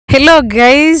Hello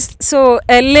guys, so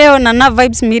leo na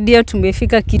Vibes Media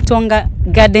tumefika Kitonga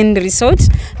Garden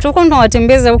Resort. Tulikuwa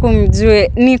tunawatembeza huko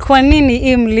mjue ni kwa nini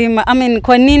hii mlima,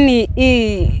 kwa nini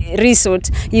hii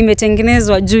resort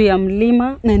imetengenezwa juu ya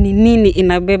mlima na ni nini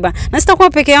inabeba. Na sitakuwa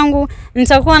peke yangu,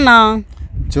 nitakuwa na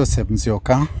Joseph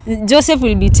Msioka. Joseph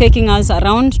will be taking us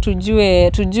around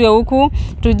tujue huku,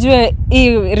 tujue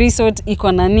hii resort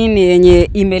iko na nini yenye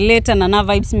imeleta na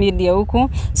Vibes Media huku.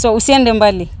 So usiende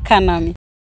mbali, kaa nami.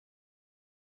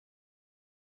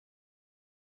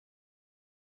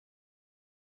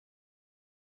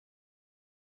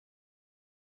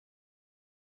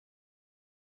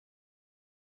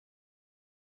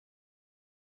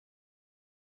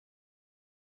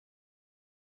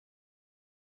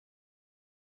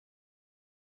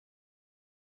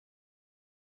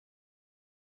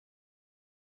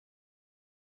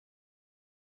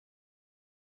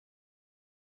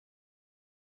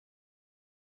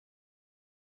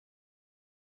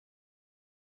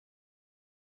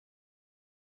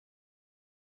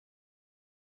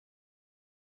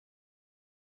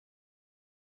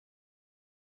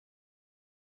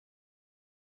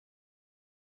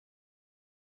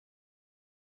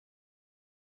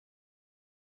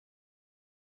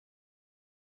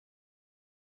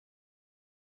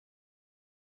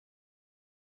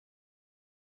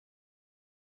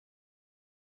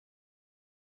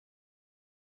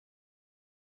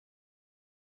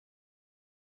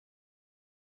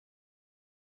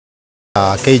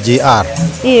 KGR.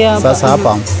 Yeah, sasa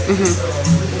hapa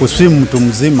kuswim mtu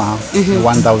mzima ni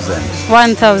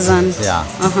 1000. Yeah.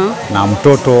 Na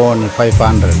mtoto ni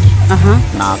 500.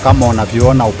 Na kama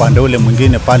unavyoona upande ule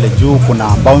mwingine pale juu kuna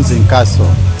bouncing castle.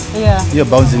 Yeah. Hiyo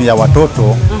bouncing ya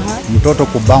watoto, mtoto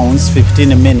kubounce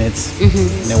 15 minutes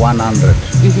ni 100.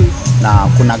 Na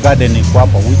kuna garden iko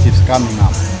hapa which is coming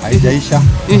up. Haijaisha.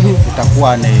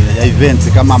 Itakuwa ni events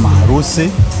kama maharusi.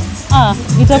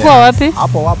 Itakuwa wapi?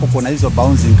 Hapo kuna hizo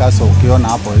bouncing castle ukiona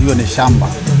hapo, hiyo ni shamba.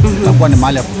 Itakuwa ni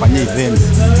mahali ya kufanyia events,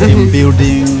 team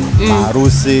building,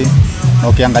 maharusi. Na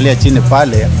ukiangalia chini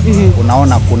pale,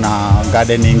 unaona kuna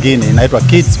garden nyingine inaitwa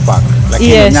Kids Park,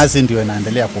 lakini nyasi ndio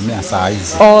inaendelea kumea saa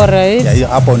hizi. Alright.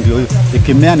 Yeah, hapo ndio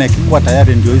ikimea na ikikuwa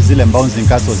tayari ndio zile bouncing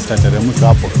castle zitateremshwa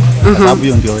hapo. Kwa sababu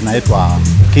hiyo ndio inaitwa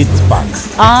Kids Park.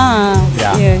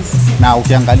 Yeah. Yes. Na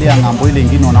ukiangalia ngambo ile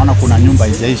nyingine unaona kuna nyumba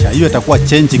haijaisha. Hiyo itakuwa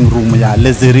changing room ya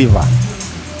Lazy River.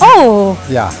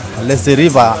 Yeah, Lazy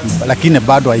River lakini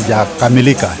bado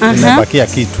haijakamilika. Imebakia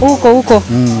kitu. Huko.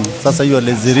 Sasa hiyo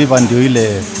Lazy River ndio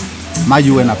ile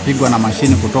maji yanapigwa na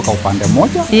mashini kutoka upande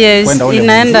moja kwenda ule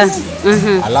inaenda.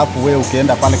 Alafu wewe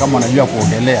ukienda pale kama unajua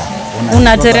kuogelea,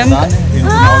 unateremka.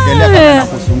 Unaogelea kama na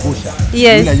kuzungusha.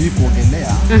 Yes. Bila hiyo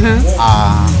kuogelea,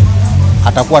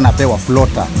 atakuwa anapewa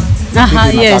floater.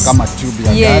 Kama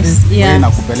tube ya gari, wewe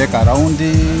inakupeleka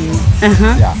raundi.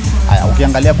 Haya,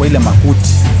 ukiangalia kwa ile makuti,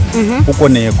 huko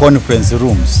ni conference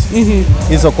rooms.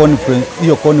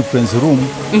 Hiyo conference room,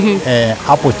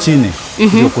 hapo chini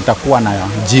ndio kutakuwa na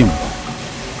gym.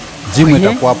 Gym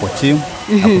itakuwa hapo chini.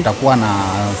 Na kutakuwa na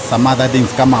some other things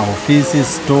kama offices,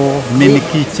 store, mini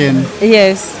kitchen.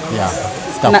 Yes. Yeah,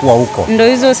 zitakuwa huko. Ndio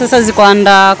hizo sasa ziko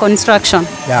under construction.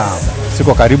 Yeah,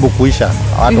 siko karibu kuisha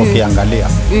watu ukiangalia.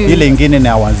 Ile nyingine ni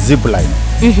our zipline.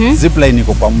 Zipline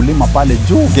iko kwa mlima pale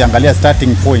juu, ukiangalia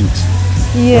starting point.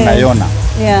 Unaiona.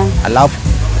 Yeah. Alafu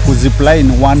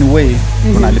kuzipline one way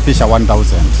tunalipisha 1000.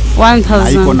 Na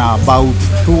iko na about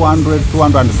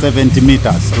 270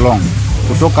 meters long.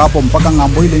 Kutoka hapo mpaka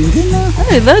ngambo ile nyingine.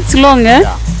 Hey, that's long, eh?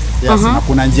 Yeah. Yes, na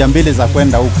kuna njia mbili za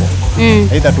kwenda huko.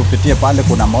 Aidha tupitie pale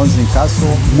kuna bouncing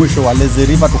castle, mwisho wa Lazy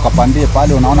River tukapandie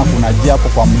pale, unaona kuna njia hapo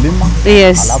kwa mlima.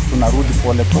 Yes. Alafu tunarudi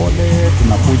pole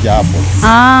tunakuja hapo.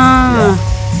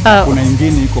 Kuna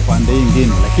nyingine iko pande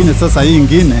nyingine, lakini sasa hii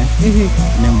nyingine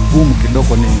ni mgumu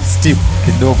kidogo, ni steep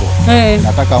kidogo.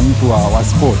 Nataka mtu wa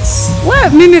sports.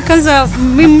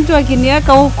 Mimi mtu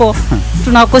akiniweka huko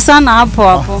tunakosana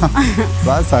hapo.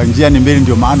 Sasa njia ni mbili,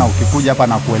 ndio maana ukikuja hapa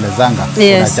na kuelezanga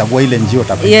unachagua ile njia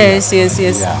utapitia. Yes.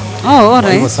 Yeah.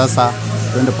 Alright. Hivyo sasa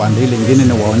twende pande ile nyingine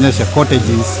ni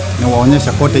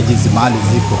waonyeshe cottages mahali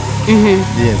ziko.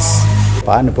 Yes.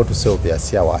 Paani potu sio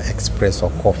biasia wa espresso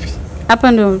coffee.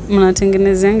 Hapa ndo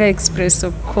mnatengenezenga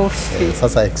espresso coffee.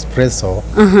 Sasa espresso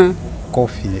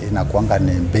coffee inakuanga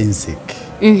ni basic.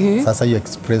 Sasa hiyo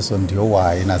espresso ndio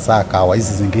huwa inazaa kawa,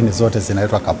 hizi zingine zote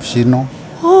zinaitwa cappuccino.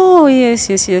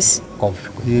 Yes.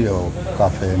 Hiyo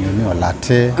cafe nini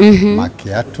latte,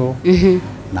 macchiato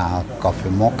na cafe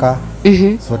mocha.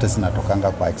 Zote zinatokanga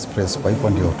kwa espresso. Kwa hivyo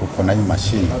ndio tuko na hii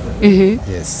machine.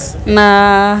 Yes.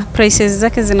 Na prices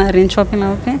zake zina range wapi na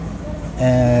wapi?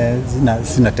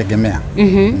 Zinategemea.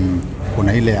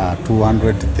 Kuna ile ya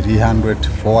 200, 300,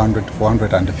 400,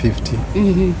 450.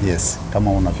 Yes,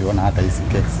 kama unavyoona hata hizi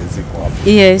cakes ziko hapo.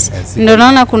 Yes. Ndio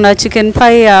naona kuna chicken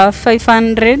pie ya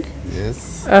 500. Yes.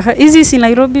 Hizi si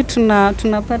Nairobi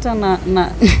tunapata na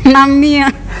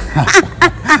 100.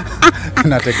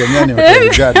 Nategemea ni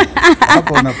hotel gani.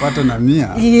 Hapo unapata na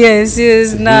 100.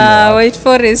 Yes, na White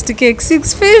Forest cake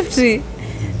 650. Yes.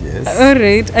 All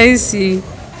right, I see.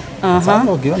 Sasa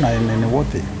ukiona ni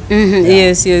worth it.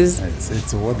 Yes.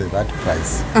 It's worth that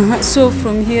price. So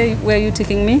from here, where are you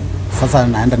taking me? Sasa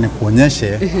naenda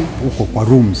nikuonyeshe huko kwa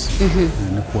rooms.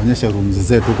 Nikuonyeshe rooms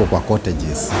zetu huko kwa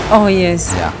cottages. Oh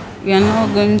yes. Yeah. We are now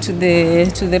going to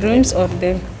the rooms or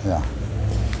the... Yeah.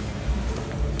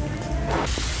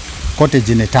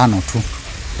 Cottage ni 5 tu,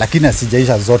 lakini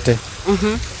asijaisha zote.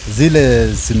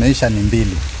 Zile zimeisha ni 2.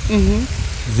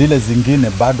 Zile zingine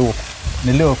bado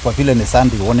ni leo kwa vile ni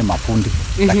Sunday uone mafundi,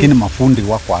 lakini mafundi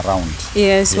wako around.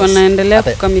 Yes, wanaendelea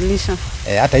kukamilisha.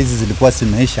 Hata hizi zilikuwa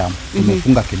zimeisha,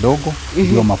 tumefunga kidogo,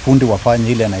 ndio mafundi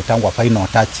wafanye ile inaitangwa final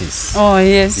touches. Oh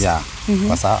yes. Yeah.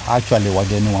 Kwa sababu actually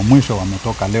wageni wa mwisho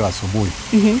wametoka leo asubuhi.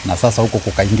 Na sasa huko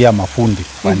kukaingia mafundi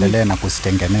waendelee na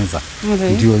kusitengeneza.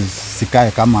 Ndio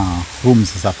sikae kama rooms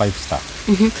za 5 star.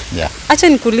 Yeah. Acha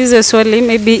nikuulize swali,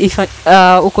 maybe if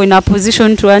uko in a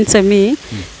position to answer me.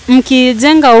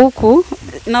 Mkijenga huku,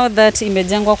 now that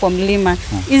imejengwa kwa mlima,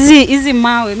 hizi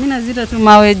mawe, mimi nazita tu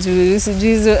mawe juu sijui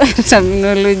hizo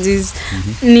terminologies.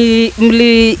 Ni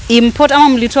mli import ama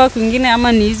mlitoa kwingine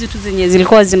ama ni hizi tu zenye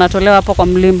zilikuwa zinatolewa hapo kwa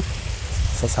mlima?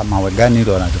 Sasa mawe gani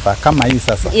ndio wanatufaa kama hii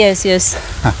sasa? Yes.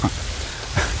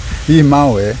 Hii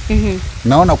mawe,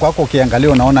 naona kwako ukiangalia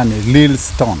unaona ni real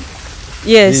stone.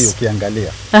 Yes. Hii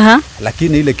ukiangalia.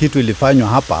 Lakini ile kitu ilifanywa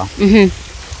hapa,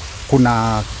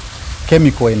 kuna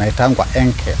chemical inaitangwa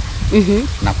enkel.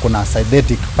 Na kuna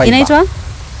synthetic fiber. Inaitwa?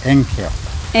 Enkel.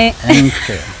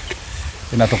 Enkel.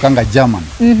 Inatokanga German.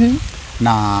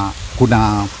 Na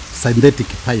kuna synthetic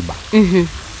fiber.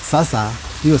 Sasa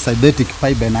hiyo synthetic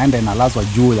fiber inaenda inalazwa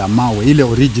juu ya mawe ile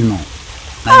original.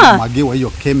 Na inamwagiwa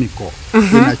hiyo chemical.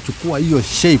 Inachukua hiyo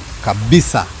shape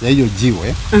kabisa ya hiyo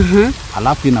jiwe.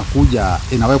 Alafu inakuja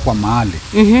inawekwa mahali.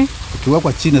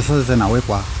 Ikiwekwa chini sasa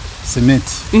inawekwa cement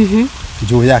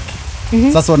juu yake.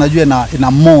 Sasa unajua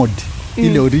ina mold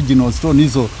ile original stone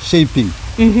hizo shaping.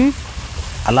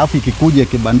 Alafu ikikuja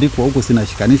kibandikwa huko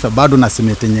sinashikanisha bado na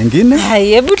cement nyingine.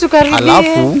 Hebu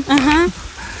tukaribie.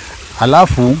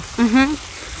 Alafu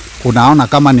unaona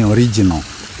kama ni original.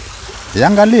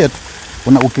 Iangalie tu.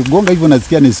 Ukigonga hivyo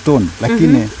unasikia ni stone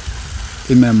lakini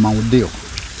imemaudio.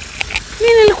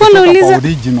 Mimi nilikuwa nauliza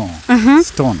original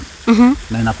stone.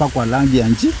 Na inapakwa rangi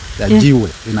ya jiwe.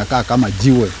 Inakaa kama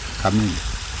jiwe kamili.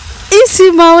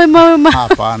 Isi mawe.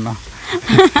 Hapana.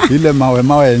 Ile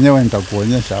mawe yenyewe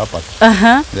nitakuonyesha hapa.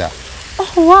 Yeah.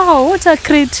 Oh wow, what a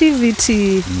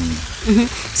creativity.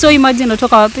 So imagine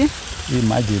unatoka wapi? Hii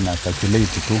maji ina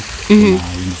circulate tu.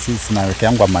 Sisi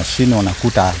nawekeangwa mashine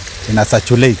unakuta ina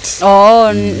circulate.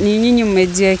 Ni nyinyi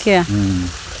mmejiwekea.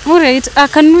 Alright,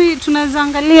 tunaweza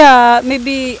angalia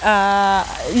maybe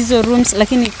hizo rooms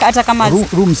lakini hata kama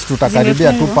rooms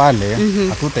tutakaribia tu pale,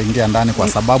 hatutaingia ndani kwa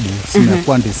sababu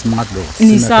zimekuwa ndi smart doors.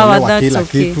 Ni sawa, that's kila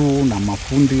okay. Kitu na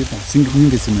mafundi na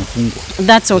nyingi zimefungwa.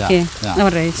 That's okay. Yeah.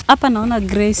 Alright. Hapa naona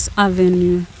Grace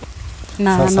Avenue.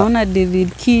 Na naona David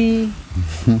Key.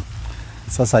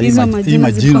 Sasa hii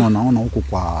majina naona huko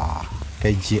kwa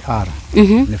KGR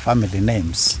ni family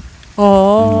names.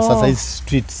 Sasa hii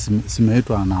streets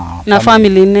zimeitwa na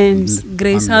family names.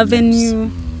 Grace Avenue,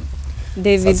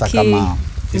 David Key. Sasa kama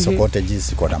hizo cottages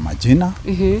ziko na majina.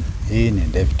 Hii ni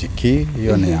David Key,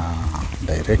 hiyo ni ya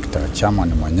director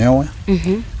chairman mwenyewe.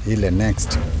 Ile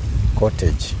next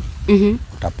cottage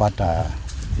utapata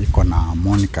iko na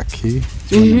Monica Key,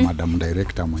 hiyo ni madam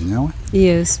director mwenyewe.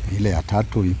 Yes. Ile ya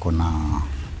 3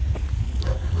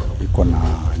 iko na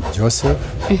Joseph.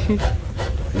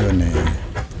 Hiyo ni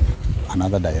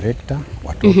another director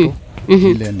watoto.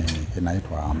 Ile ni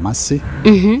inaitwa Mercy.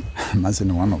 Mercy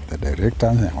ni one of the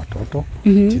directors ya watoto.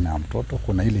 Jina ya mtoto.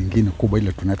 Kuna ile nyingine kubwa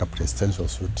ile tunaita presidential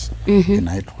suite.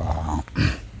 Inaitwa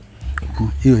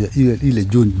ile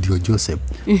June ndio Joseph.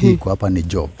 Iko hapa ni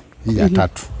Job. Hii ya 3.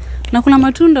 Na kuna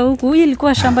matunda huku. Hii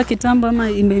ilikuwa shamba kitambo ama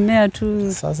imemea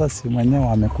tu? Sasa si mwenyewe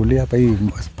amekulia hapa hii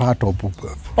part of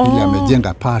ile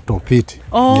amejenga part of it.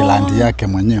 Ni land yake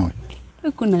mwenyewe.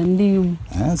 Kuna ndimu.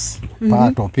 Yes.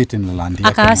 Part of it ni land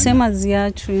yake. Akasema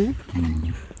ziachwe.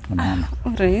 Unaona.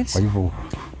 Alright. Kwa hivyo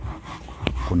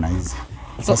kuna hizi.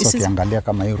 Sasa ukiangalia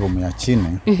kama hii room ya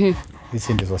chini,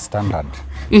 hizi ndizo standard.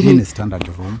 Hii ni standard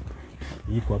room.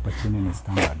 Iko hapa chini ni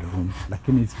standard room,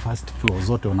 lakini hizi first floor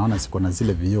zote unaona ziko na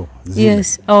zile vioo.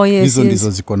 Yes. Oh yes. Hizo ndizo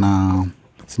ziko na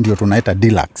ndio tunaita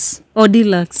deluxe. Oh,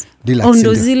 deluxe. Oh,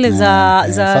 ndo zile za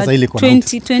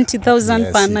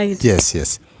 20,000 per night.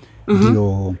 Yes.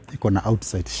 Ndio iko na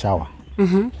outside shower.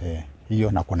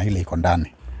 Hiyo na kuna ile iko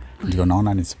ndani. Ndio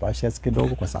naona ni spacious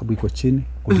kidogo kwa sababu iko chini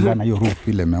kulingana na hiyo roof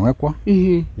ile imewekwa.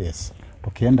 Yes.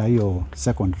 Tukienda hiyo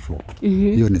second floor,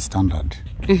 hiyo ni standard.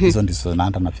 Hizo ndizo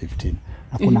zinaanza na 15.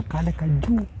 Na kuna kale ka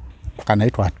juu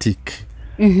kanaitwa attic.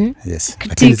 Yes.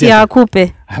 Attic ya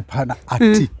kupe? Hapana,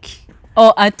 attic.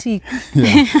 Oh, attic.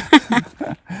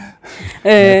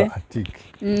 Attic.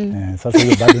 Sasa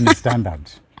hiyo bado ni standard.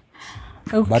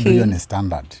 Okay. Bado hiyo ni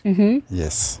standard.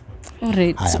 Yes.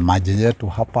 Alright. Haya, maji yetu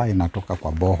hapa inatoka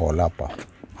kwa borehole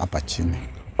hapa chini.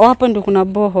 Oh, hapa ndo kuna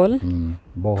borehole?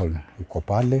 Borehole iko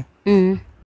pale.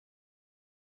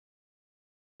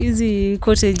 Hizi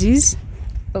cottages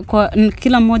kwa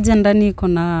kila moja ndani iko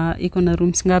na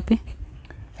rooms ngapi?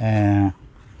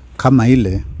 Kama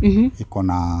ile iko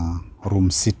na room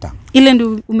 6. Ile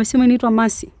ndio umesema inaitwa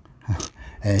Mercy?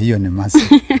 Hiyo ni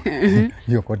Mercy.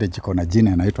 Hiyo cottage iko na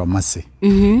jina inaitwa Mercy.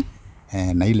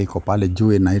 Na ile iko pale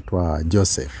juu inaitwa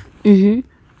Joseph.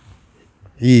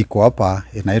 Hii iko hapa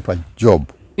inaitwa Job.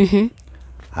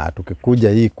 Tukikuja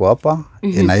hii iko hapa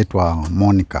inaitwa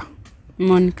Monica.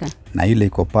 Na ile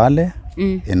iko pale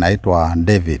inaitwa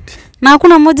David. Na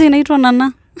hakuna moja inaitwa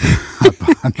Nana?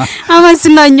 Hapana. Ama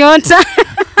sina nyota.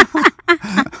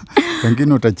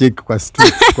 Pengine utacheki kwa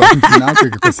street kwa jina yako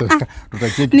ikikosekana utacheki kwa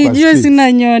street. Nijue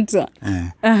sina nyota.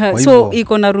 So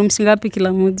iko na rooms ngapi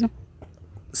kila moja?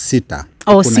 6.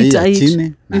 Oh, kuna 6 hii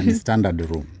chini na ni standard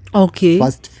room. Okay.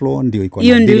 First floor ndio iko na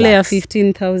hiyo ndio ile ya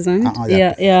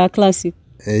 15,000 ya classic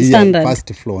standard.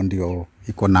 First floor ndio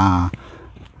iko na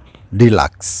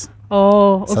deluxe.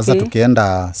 Oh, okay. Sasa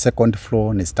tukienda second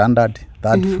floor ni standard,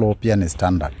 third floor pia ni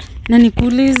standard. Na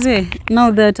nikuulize,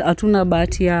 now that hatuna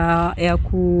bahati ya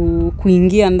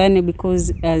kuingia ndani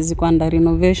because ziko under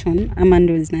renovation ama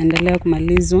ndio zinaendelea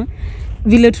kumalizwa,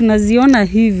 vile tunaziona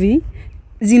hivi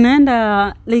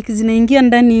zinaenda like zinaingia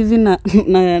ndani hivi na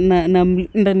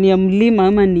ndani ya mlima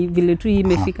ama ni vile tu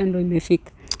imefika ndio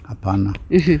imefika? Hapana.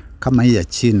 Kama hii ya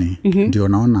chini ndio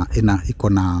naona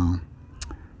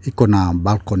iko na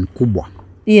balcony kubwa.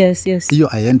 Yes. Hiyo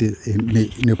haiendi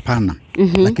ni pana.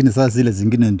 Lakini sasa zile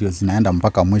zingine ndio zinaenda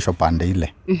mpaka mwisho pande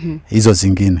ile. Hizo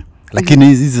zingine. Lakini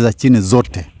hizi za chini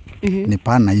zote ni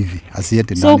pana hivi.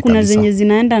 Hasiendi ndani kabisa. So kuna zenye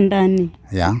zinaenda ndani.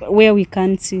 Yeah. Where we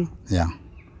can't see. Yeah.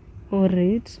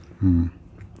 Alright.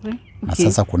 Okay. Na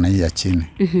sasa kuna hii ya chini.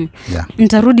 Yeah.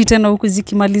 Nitarudi tena huku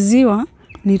zikimaliziwa.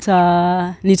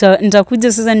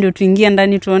 Nitakuja sasa ndio tuingia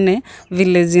ndani tuone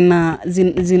vile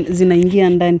zinaingia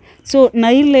ndani. So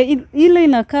na ile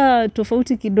inakaa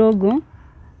tofauti kidogo.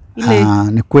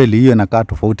 Ni kweli hiyo inakaa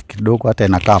tofauti kidogo, hata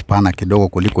inakaa pana kidogo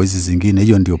kuliko hizi zingine.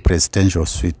 Hiyo ndio presidential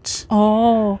suite.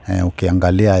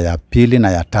 Ukiangalia ya pili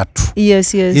na ya tatu.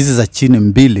 Yes. Hizi za chini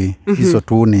mbili, hizo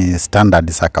tu ni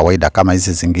standard za kawaida kama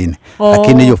hizi zingine.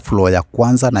 Lakini hiyo floor ya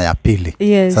kwanza na ya pili.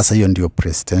 Sasa hiyo ndio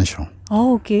presidential.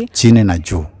 Okay. Chini na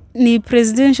juu. Ni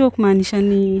presidential kumaanisha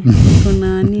ni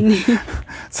kuna nini?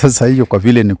 Sasa hiyo kwa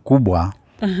vile ni kubwa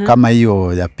kama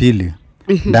hiyo ya pili,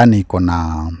 ndani iko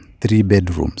na 3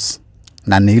 bedrooms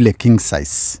na ni ile king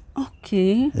size.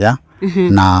 Okay. Yeah.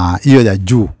 Na hiyo ya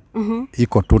juu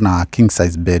iko tu na king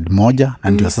size bed moja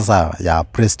na ndio sasa ya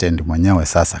president mwenyewe.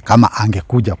 Sasa kama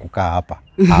angekuja kukaa hapa,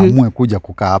 aamue kuja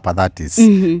kukaa hapa, that is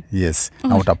yes.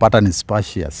 Na utapata ni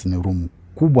spacious, ni room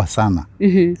kubwa sana.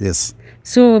 Yes.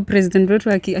 So president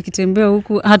wetu akitembea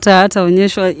huku hata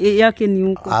onyeshwa yake ni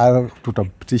huku?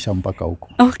 Tutapitisha mpaka huku.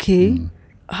 Okay.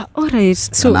 Alright.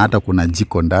 So na hata kuna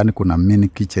jiko ndani, kuna mini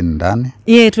kitchen ndani.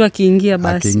 Tu akiingia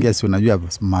basi. Akiingia, si unajua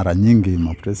mara nyingi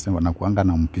mapresident wanakuanga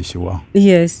na mpishi wao.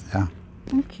 Yes. Yeah.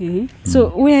 Okay.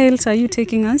 So where else are you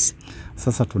taking us?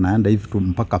 Sasa tunaenda hivi tu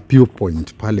mpaka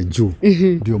viewpoint pale juu.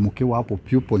 Ndio mkiwa hapo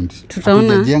viewpoint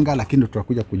tutaona jenga, lakini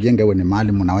tutakuja kujenga iwe ni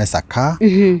mahali mnaweza kaa.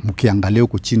 Mkiangalia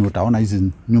huko chini utaona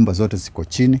hizi nyumba zote ziko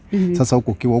chini. Sasa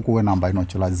huko ukiwa huko wewe na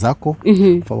binoculars zako,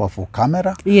 for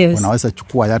camera, unaweza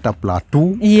chukua hata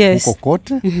plateau huko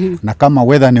kote. Na kama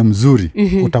weather ni mzuri,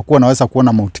 utakuwa unaweza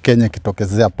kuona Mount Kenya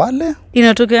kitokezea pale.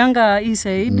 Inatokeanga hii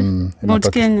side Mount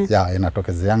Kenya. Yeah,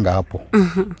 inatokezeanga hapo.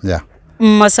 Yeah.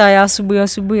 Masaa ya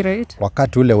asubuhi, right?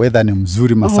 Wakati ule weather ni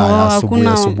mzuri, masaa ya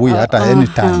asubuhi hata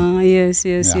anytime.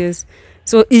 Yes.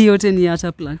 So hii yote ni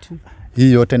hata plateau.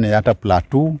 Hii yote ni hata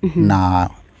plateau na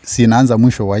sinaanza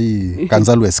mwisho wa hii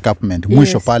Kanzalu escarpment.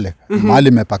 Mwisho pale mahali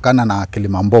imepakana na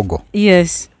Kilimambogo.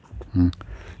 Yes.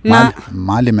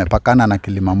 Mahali imepakana na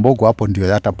Kilimambogo, hapo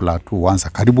ndio hata plateau huanza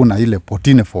karibu na ile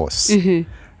Potine Falls.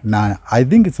 Na I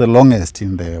think it's the longest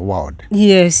in the world.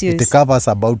 Yes. It covers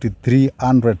about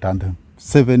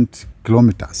 370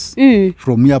 kilometers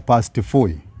from here past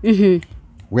Foi,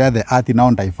 where the earth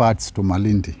now diverts to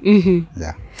Malindi.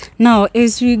 Yeah. Now,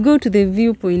 as we go to the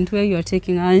viewpoint where you are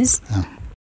taking us,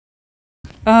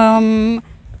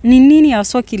 ni nini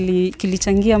haswa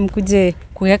kilichangia mkuje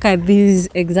kuweka this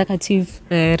executive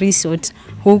resort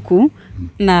huku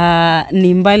na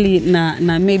ni mbali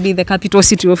na maybe the capital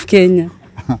city of Kenya?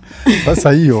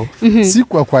 Sasa hiyo si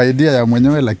kwa idea ya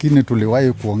mwenyewe, lakini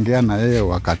tuliwahi kuongea na yeye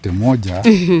wakati moja.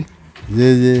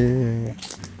 Yeye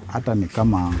hata ni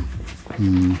kama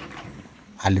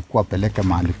alikuwa peleke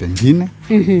mahali pengine,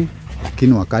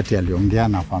 lakini wakati aliongea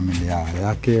na familia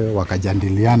yake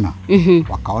wakajadiliana,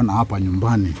 wakaona hapa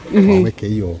nyumbani waweke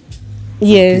hiyo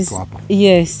kitu hapa.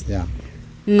 Yes. Yeah.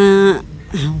 Na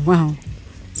wow.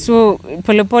 So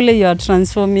polepole you are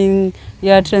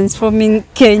transforming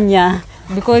Kenya,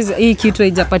 because hii kitu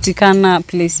haijapatikana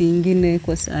place nyingine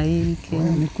kwa saa hii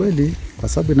Kenya. Ni kweli, kwa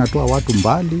sababu inatoa watu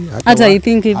mbali, hata I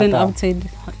think even outside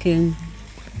Kenya.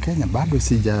 Kenya bado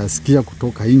sijasikia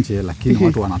kutoka nje, lakini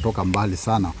watu wanatoka mbali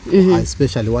sana.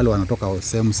 Especially wale wanatoka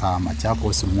sehemu za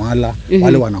Machakos, Mwala,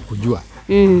 wale wanakujua.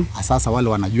 Sasa wale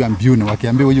wanajua Mbiuni,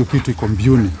 wakiambiwa hiyo kitu iko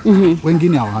Mbiuni,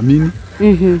 wengine hawaamini,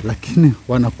 lakini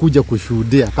wanakuja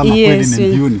kushuhudia kama kweli ni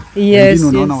Mbiuni. Wengine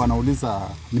unaona wanauliza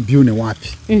ni Mbiuni wapi?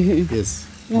 Yes,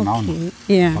 unaona.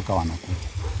 Mpaka wanakuja.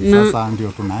 Sasa ndio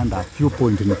tunaenda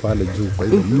viewpoint ni pale juu kwa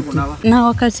hiyo mti. Na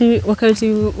wakati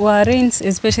wa rains,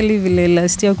 especially vile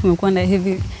last year kumekuwa na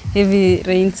heavy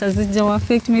rains, hazijawa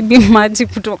affect maybe maji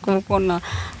kutoka huko, na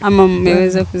ama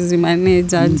mmeweza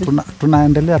kuzimanage aje?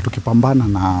 Tunaendelea tukipambana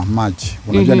na maji.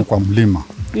 Unajua ni kwa mlima.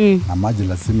 Na maji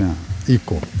lazima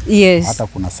iko. Yes. Hata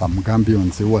kuna some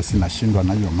gambions huwa sinashindwa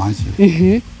na hiyo maji.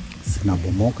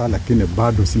 Sinabomoka, lakini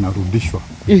bado sinarudishwa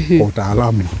kwa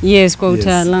utaalamu. Yes, kwa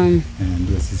utaalamu.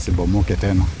 Ndio sisi bomoke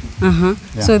tena. Yeah.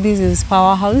 So this is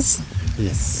powerhouse.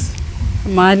 Yes.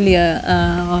 Mahali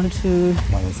watu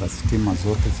waya za stima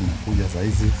zote zimekuja za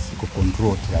hizi siko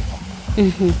control hapa.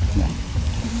 Yeah.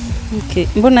 Okay.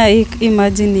 Mbona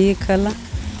imagine hii kala?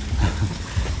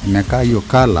 Imekaa hiyo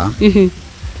kala.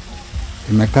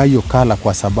 Imekaa hiyo kala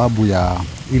kwa sababu ya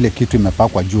ile kitu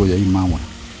imepakwa juu ya hii mawe.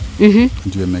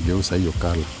 Ndio imegeuza hiyo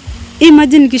kala.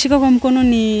 Imagine nikishika kwa mkono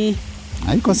ni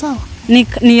haiko sawa.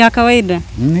 Ni ya kawaida.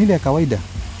 Ni ile ya kawaida.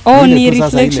 Ni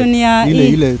reflection ya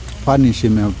ile furnish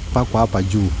imepakwa hapa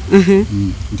juu.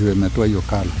 Ndio imetoa hiyo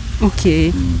kala.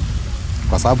 Okay.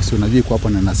 Kwa sababu si unajua iko hapo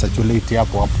na saturate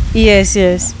hapo. Yes.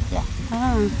 Yeah.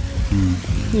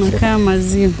 Makaa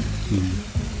maziwa.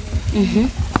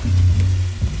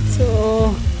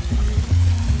 So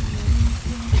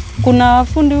kuna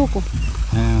fundi huko?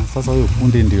 Sasa huyo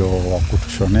fundi ndio wa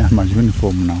kutushonea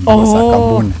uniform na nguo za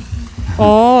kampuni.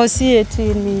 Si eti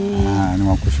ni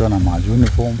wa kushona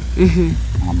uniform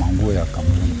na nguo ya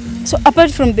kampuni. So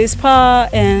apart from the spa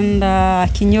and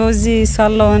kinyozi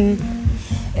salon,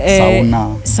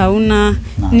 sauna,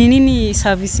 ni nini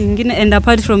service nyingine, and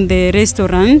apart from the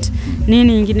restaurant,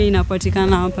 nini nyingine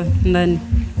inapatikana hapa ndani?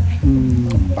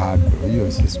 Bado hiyo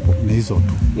ni hizo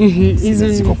tu. Hizo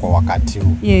ziko kwa wakati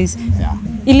huu. Yes. Yeah.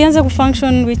 Ilianza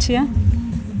kufunction which year?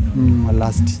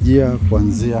 Last year,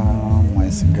 kuanzia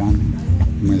mwezi gani?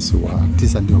 Mwezi wa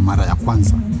 9 ndio mara ya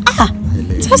kwanza.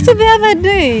 Just the other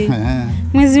day.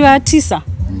 Mwezi wa 9.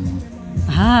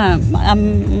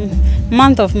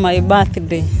 Month of my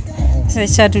birthday.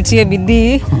 Sasa tutie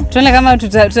bidii. Tuone kama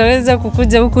tutaweza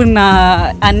kukuja huku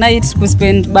na a night ku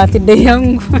spend birthday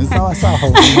yangu. Sawa,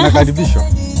 unakaribishwa.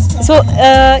 So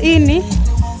hii ni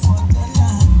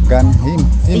gani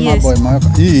hii mambo imeweka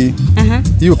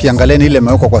hii ukiangalia ni ile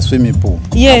imewekwa kwa swimming pool.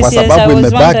 Kwa sababu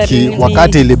imebaki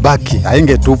wakati ilibaki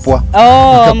haingetupwa.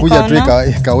 Ikakuja tu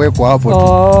ikawekwa hapo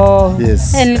tu.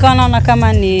 Yes. Nilikuwa naona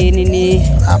kama ni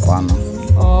hapana.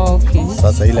 Okay.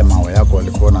 Sasa ile mawe yako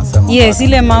walikuwa nasema. Yes,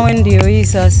 ile mawe ndio hii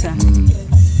sasa.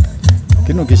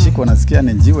 Lakini ukishika unasikia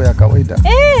ni jiwe ya kawaida.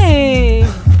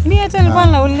 Mimi hata nilikuwa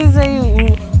nauliza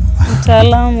hii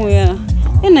utaalamu ya.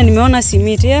 Na nimeona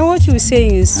simiti. What you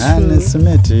saying is true. Ni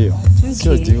simiti hiyo.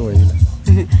 Sio jiwe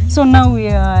ile. So now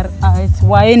we are at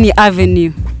Waeni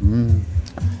Avenue.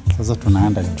 Sasa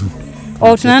tunaenda juu.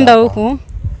 Tunaenda huku.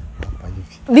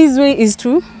 This way is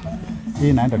true. Hii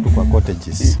inaenda tu kwa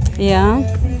cottages. Yeah.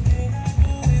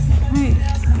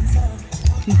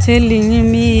 I'm telling you,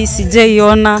 mimi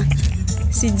sijaiona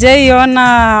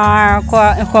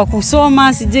kwa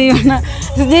kusoma,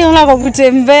 sijaiona kwa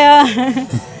kutembea.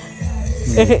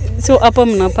 So hapo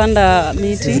mnapanda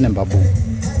miti. Hizi ni mbabu.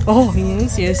 Oh,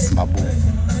 yes. Babu.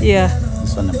 Yeah.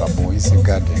 This one babu is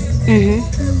garden.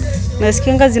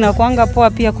 Nasikianga zinakuanga poa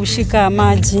pia kushika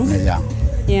maji.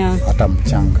 Yeah. Hata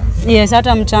mchanga. Yes,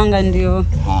 hata mchanga ndio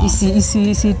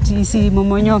isi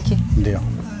momonyoke. Ndio.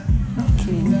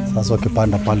 Okay. Sasa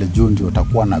ukipanda pale juu ndio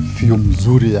utakuwa na view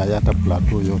mzuri ya Yatta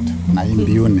Plateau yote na hii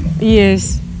mbiuni.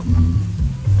 Yes.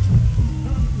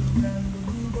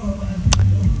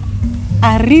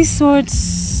 A resort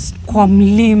kwa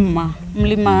mlima.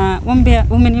 Mlima,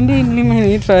 umeniambia mlima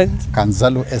inaitwa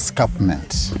Kanzalu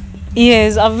Escarpment.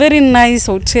 Yes, a very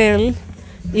nice hotel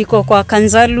iko kwa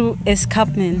Kanzalu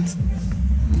Escarpment.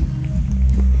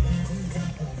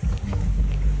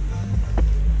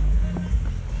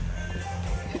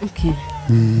 Okay.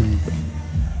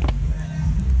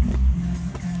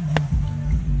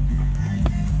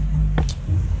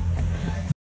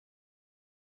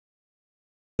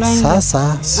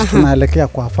 Sasa tunaelekea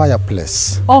kwa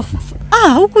fireplace.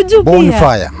 Huku juu pia.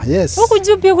 Bonfire. Yes. Huku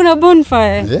juu pia kuna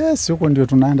bonfire. Yes, huko ndio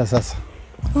tunaenda sasa.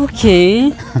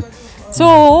 Okay.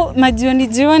 So, majioni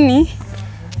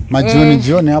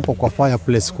jioni hapo kwa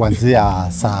fireplace kuanzia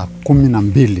saa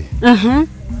 12.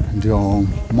 Ndio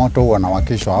moto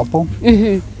wanawakishwa hapo.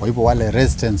 Kwa hivyo wale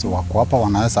residents wako hapa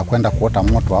wanaweza kwenda kuota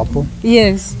moto hapo.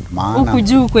 Yes. Huku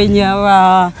juu kwenye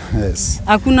yes.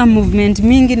 Hakuna movement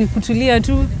mingi, ni kutulia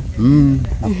tu.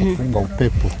 Na kupunga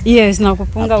upepo. Yes, na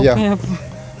kupunga upepo.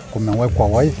 Kumewekwa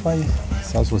wifi.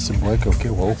 Sasa usibweke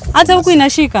ukiwa huko. Hata huku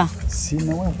inashika? Si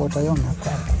imewekwa utaiona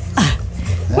hapa.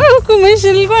 Wewe huku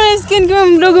maisha nilikuwa nasikia nikiwa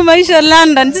mdogo maisha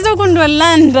London. Sasa huko ndo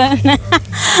London.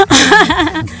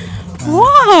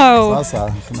 Wow.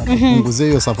 Sasa tunapunguzia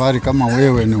hiyo safari kama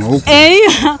wewe ni huko.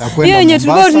 Hiyo yenye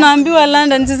tulikuwa tunaambiwa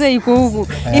London sasa iko huku.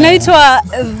 Inaitwa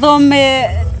Dhome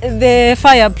the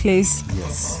fireplace.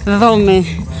 Yes.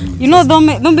 Dhome. You know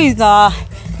Dhome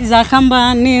is a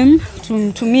Kamba name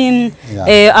to mean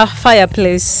a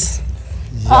fireplace.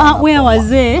 Where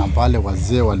wazee? Pale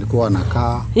wazee walikuwa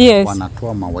wanakaa,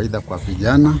 wanatoa mawaidha kwa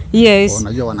vijana. Yes.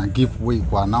 Unajua wana give way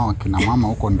kwa nao kina mama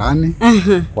huko ndani.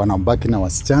 Wanabaki na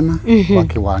wasichana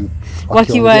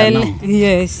wakiwa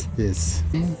yes. Yes.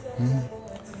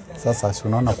 Sasa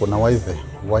unaona kuna wifi.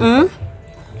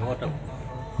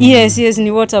 Yes,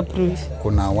 ni waterproof.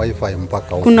 Kuna wifi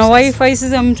mpaka huko. Kuna wifi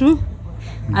sasa mtu.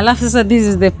 Alafu sasa this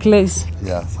is the place.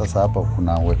 Yeah, sasa hapa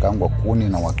kuna wekangwa kuni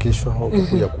na wakishwa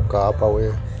ukikuja kukaa hapa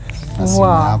wewe na simu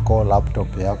yako,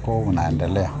 laptop yako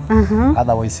unaendelea.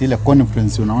 Otherwise ile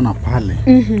conference unaona pale.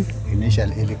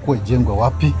 Initially ilikuwa jengo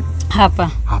wapi?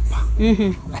 Hapa.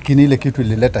 Lakini ile kitu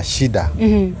ilileta shida.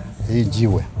 Hii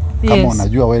jiwe. Kama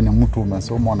unajua wewe ni mtu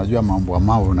umesoma, unajua mambo ya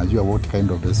mawe, unajua what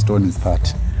kind of a stone is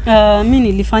that? Mimi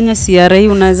nilifanya CRA,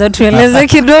 unaweza tueleze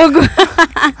kidogo?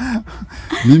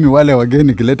 Mimi wale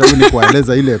wageni kileta huko ni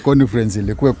kueleza ile conference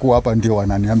ilikuwa kuwa hapa ndio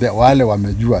wananiambia wale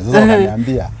wamejua. Sasa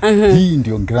wananiambia hii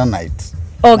ndio granite.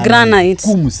 Granite.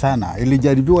 Kumu sana.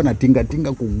 Ilijaribiwa na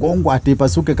tinga kugongwa ati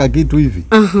ipasuke kakitu hivi.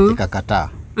 Ikakataa.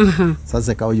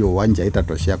 Sasa ikawa hiyo uwanja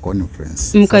itatoshia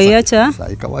conference. Mkaiacha?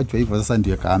 Sasa ikawachwa hivyo, sasa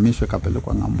ndio kahamishwe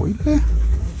kapelekwa ng'ambo ile.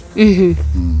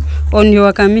 Ndio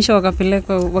wakahamisha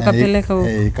wakapeleka huko.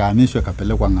 Ikahamishwa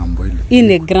kapelekwa ng'ambo ile. Hii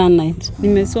ni granite.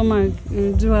 Nimesoma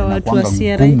njua watu wa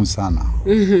CRA. Ngumu sana.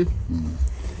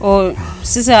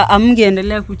 Sasa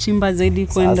amngeendelea kuchimba zaidi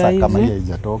kwenda hivi. Sasa kama hiyo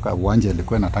haijatoka, uwanja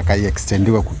ilikuwa inataka hii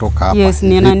extendiwe kutoka hapa. Yes,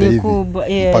 ni nani kubwa.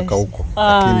 Yes. Mpaka huko.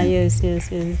 Yes.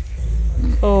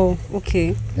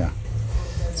 Okay. Yeah.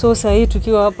 So sasa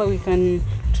tukiwa hapa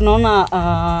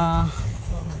tunaona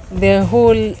the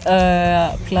whole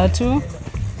plateau.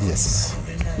 Yes.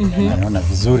 Naona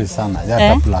vizuri sana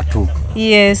Yatta Plateau.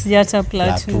 Yes, Yatta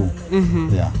Plateau.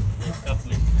 Yeah.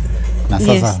 Na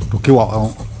sasa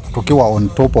tukiwa on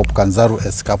top of Kanzalu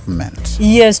Escarpment.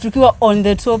 Yes, tukiwa on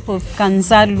the top of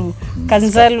Kanzalu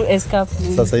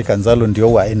Escarpment. Sasa hii Kanzalu ndio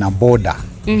huwa ina border.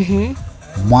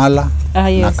 Mwala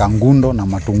na Kangundo na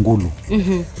Matungulu.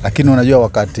 Lakini unajua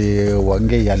wakati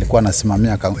Wangei alikuwa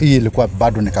anasimamia hii ilikuwa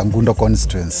bado ni Kangundo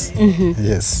constituency.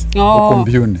 Yes. Huko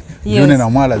Mbiuni. Mbiuni na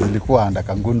Mwala zilikuwa under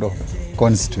Kangundo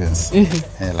constituency.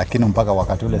 Lakini mpaka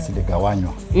wakati ule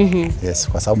siligawanywa. Yes,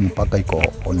 kwa sababu mpaka iko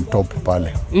on top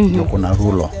pale. Ndio kuna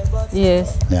rulo. Yes.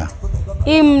 Yeah.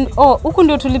 Huko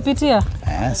ndio tulipitia?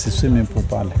 Si swimming pool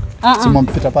pale.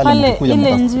 Mpita pale mlikuja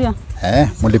ile njia.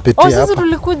 Mlipitia hapa. Sasa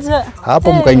tulikuja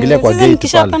hapo mkaingilia kwa gate pale.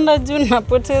 Nikishapanda juu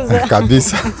napoteza.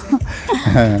 Kabisa.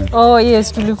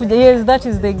 Yes, tulikuja. Yes, that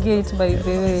is the gate by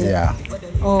the way. Yeah.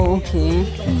 Okay.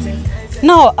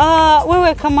 No,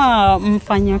 wewe kama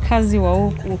mfanyakazi wa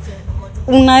huku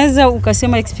unaweza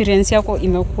ukasema experience yako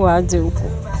imekuwa aje huko?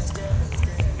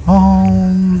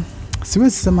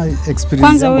 Siwezi sema experience.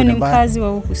 Kwanza wewe ni mkazi wa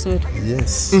huku sote?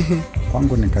 Yes.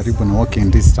 Kwangu ni karibu, ni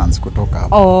walking distance kutoka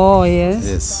hapa. Oh, yes.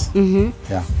 Yes.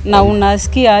 Yeah. Na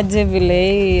unasikia aje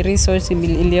vile hii resort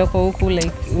iliyoko huku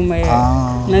like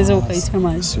unaweza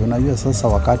ukaisema? Si unajua sasa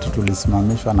wakati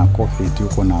tulisimamishwa na COVID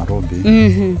huko Nairobi.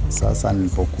 Sasa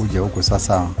nilipokuja huku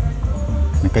sasa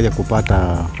nikaja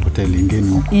kupata hoteli nyingine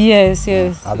huko. Yes,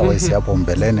 yes. Otherwise hapo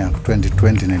mbeleni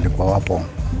 2020 nilikuwa hapo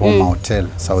Boma Hotel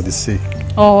South Sea.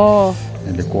 Oh.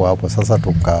 Nilikuwa hapo sasa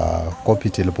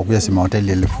COVID ilipokuja sima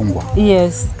hoteli ilifungwa.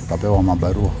 Yes. Tukapewa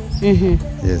mabarua.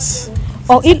 Yes.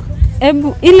 Oh,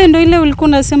 ile ndo ile ulikuwa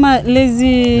unasema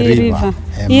Lazy River.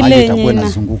 Ile itakuwa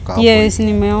inazunguka hapo. Yes,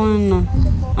 nimeona.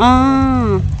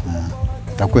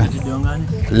 Itakuwa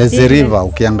Lazy River,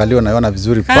 ukiangalia unaona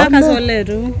vizuri pale.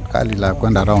 Kali la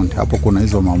kwenda round hapo, kuna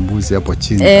hizo mambuzi hapo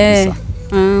chini kabisa.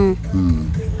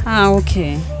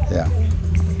 Okay. Yeah.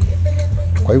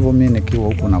 Kwa hivyo mimi nikiwa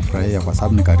huko nafurahia kwa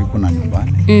sababu ni karibu na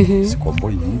nyumbani.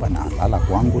 Sikomboi nyumba na lala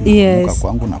kwangu, na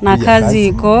kwangu na kazi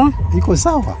iko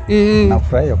sawa.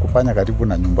 Nafurahia kufanya karibu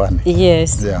na nyumbani.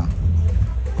 Yes. Yeah.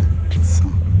 So,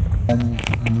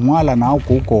 Mwala na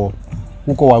huko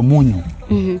wa Munyu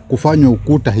kufanywa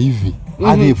ukuta hivi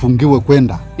hadi ifungiwe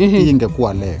kwenda, hii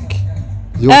ingekuwa lake.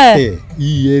 Yote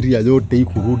hii area yote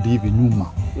ikurudi hivi nyuma.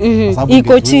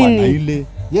 Iko chini. Na ile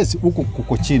yes, huko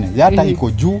kuko chini. Hata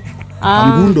iko juu.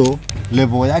 Kangundo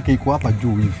level yake iko hapa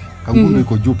juu hivi. Kangundo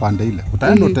iko juu pande ile.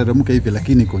 Utaenda uteremke hivi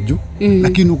lakini iko juu.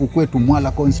 Lakini huku kwetu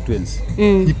Mwala constituency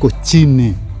iko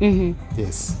chini.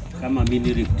 Yes. Kama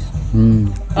mini rift.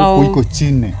 Huko iko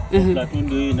chini. Platoon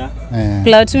ndio ina.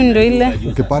 Platoon ndio ile.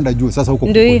 Ukipanda juu sasa huko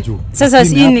kuko juu. Sasa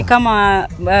hii ni kama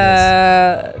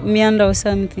mianda or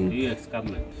something.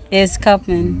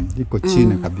 Escarpment. Iko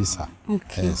chini kabisa.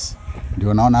 Okay. Yes.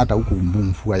 Ndio naona hata huku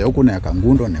mvua ya huku na ya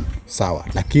Kangundo ni sawa,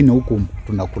 lakini huku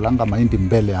tunakulanga mahindi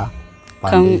mbele ya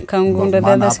Kangundo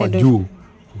hapa juu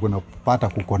unapata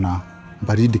kuko na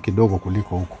baridi kidogo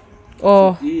kuliko huku.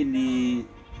 So, hii ni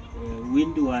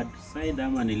windward side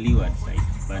ama ni leeward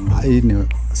side? Hii ni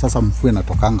sasa mvua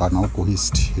inatokanga na huku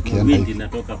east ikienda hivi.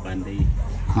 Inatoka pande hii.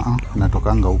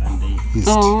 Inatokanga huku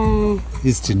east.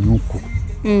 East ni huku.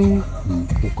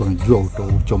 Huko jua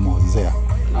uchomozea.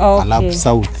 Alafu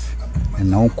south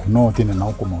na huku north na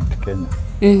huku Mount Kenya.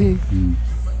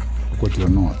 Huko ndio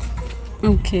north.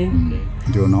 Okay.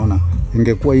 Ndio naona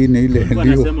ingekuwa hii ile ndio.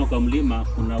 Wanasema kwa mlima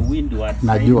kuna windward side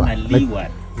na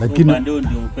leeward. Lakini ndio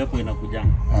upepo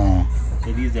inakujanga.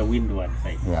 So this is a windward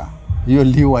side. Yeah. Hiyo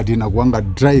leeward inakuanga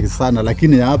dry sana,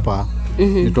 lakini hapa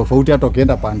ni tofauti. Hata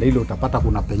ukienda pande ile utapata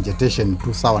kuna vegetation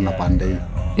tu sawa na pande hii.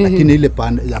 Lakini ile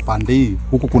pande hii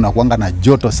huku kuna kuanga na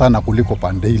joto sana kuliko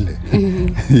pande ile.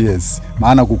 Yes,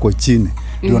 maana kuko chini.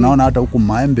 Ndio naona hata huku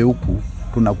maembe huku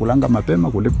tunakulanga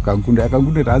mapema kuliko Kangundo.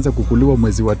 Kangundo itaanza kukuliwa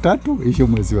mwezi wa 3, isho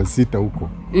mwezi wa 6 huko.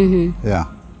 Yeah.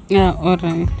 Yeah, all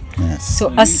right. Yes.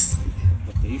 So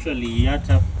usually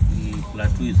Yata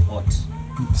plateau is hot.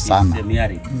 Sana.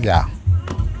 Yeah.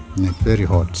 Ni very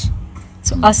hot.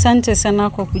 So, asante sana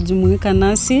kwa kujumuika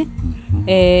nasi.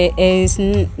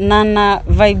 Nana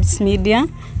Vibes Media.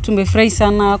 Tumefurahi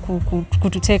sana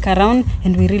kututake around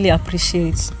and we really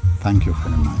appreciate. Thank you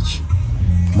very much.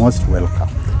 Most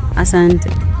welcome. Asante.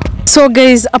 So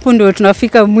guys, hapo ndio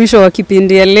tunafika mwisho wa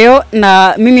kipindi ya leo,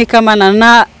 na mimi kama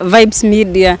Nana Vibes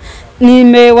Media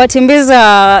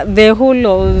nimewatembeza the whole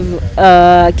of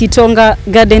Kitonga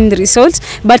Garden Resort,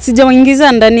 but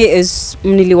sijawaingiza ndani as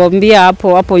niliwaambia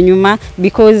hapo nyuma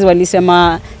because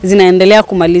walisema zinaendelea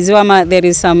kumaliziwa ama there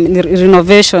is some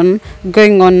renovation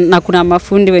going on na kuna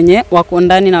mafundi wenye wako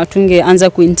ndani na watungeanza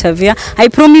kuinterview. I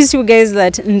promise you guys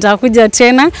that nitakuja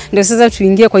tena ndio sasa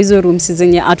tuingie kwa hizo rooms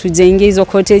zenye hatujaingia, hizo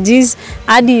cottages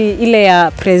hadi ile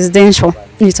ya presidential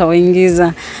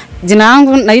nitawaingiza. Jina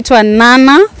langu naitwa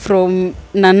Nana from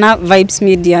Nana Vibes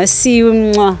Media. See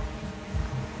you.